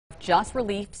just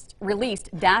released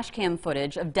dash cam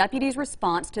footage of deputies'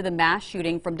 response to the mass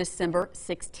shooting from December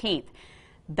 16th.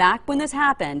 Back when this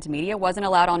happened, media wasn't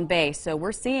allowed on base, so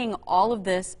we're seeing all of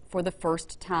this for the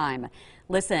first time.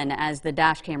 Listen as the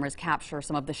dash cameras capture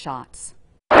some of the shots.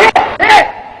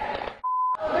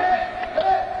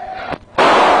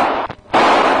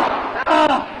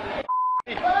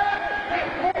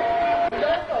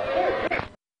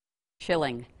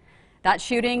 Chilling. That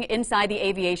shooting inside the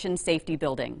aviation safety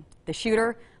building. The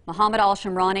shooter, Mohammed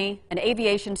al-Shamrani, an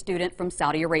aviation student from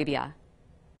Saudi Arabia.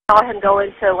 I saw him go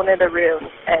into one of the rooms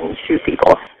and shoot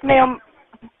people. Ma'am,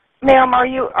 are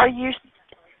you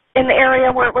in the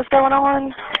area where it was going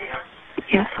on?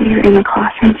 Yes, we are in the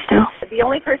classroom still. The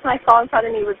only person I saw in front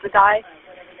of me was the guy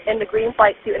in the green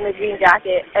flight suit and the green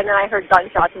jacket, and then I heard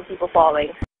gunshots and people falling.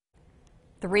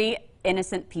 3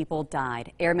 innocent people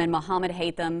died. Airman Mohammed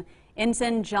Haytham,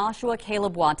 Ensign Joshua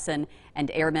Caleb Watson,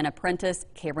 and Airman Apprentice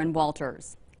Karen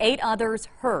Walters. 8 others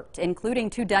hurt, including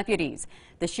 2 deputies.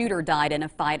 The shooter died in a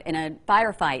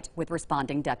firefight with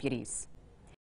responding deputies.